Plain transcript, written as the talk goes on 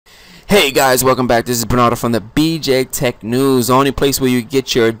Hey guys, welcome back. This is Bernardo from the BJTechNews, the only place where you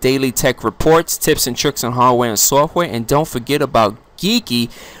get your daily tech reports, tips and tricks on hardware and software, and don't forget about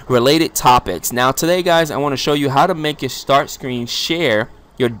geeky related topics. Now today guys, I want to show you how to make your start screen share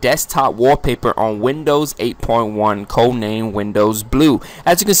your desktop wallpaper on Windows 8.1, codename Windows Blue.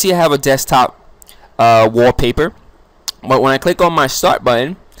 As you can see, I have a desktop wallpaper, but when I click on my start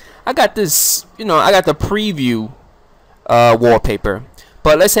button, I got this, I got the preview wallpaper.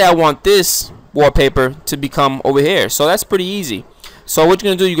 But let's say I want this wallpaper to become over here. So that's pretty easy. So what you're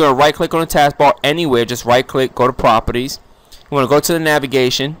going to do, you're going to right click on the taskbar anywhere. Just right click, go to properties. You want to go to the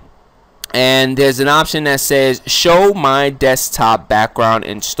navigation. And there's an option that says show my desktop background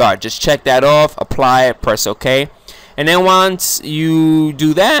and start. Just check that off, apply it, press OK. And then once you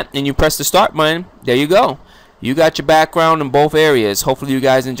do that and you press the start button, there you go. You got your background in both areas. Hopefully you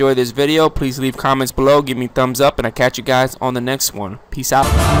guys enjoy this video. Please leave comments below, give me thumbs up, and I'll catch you guys on the next one. Peace out.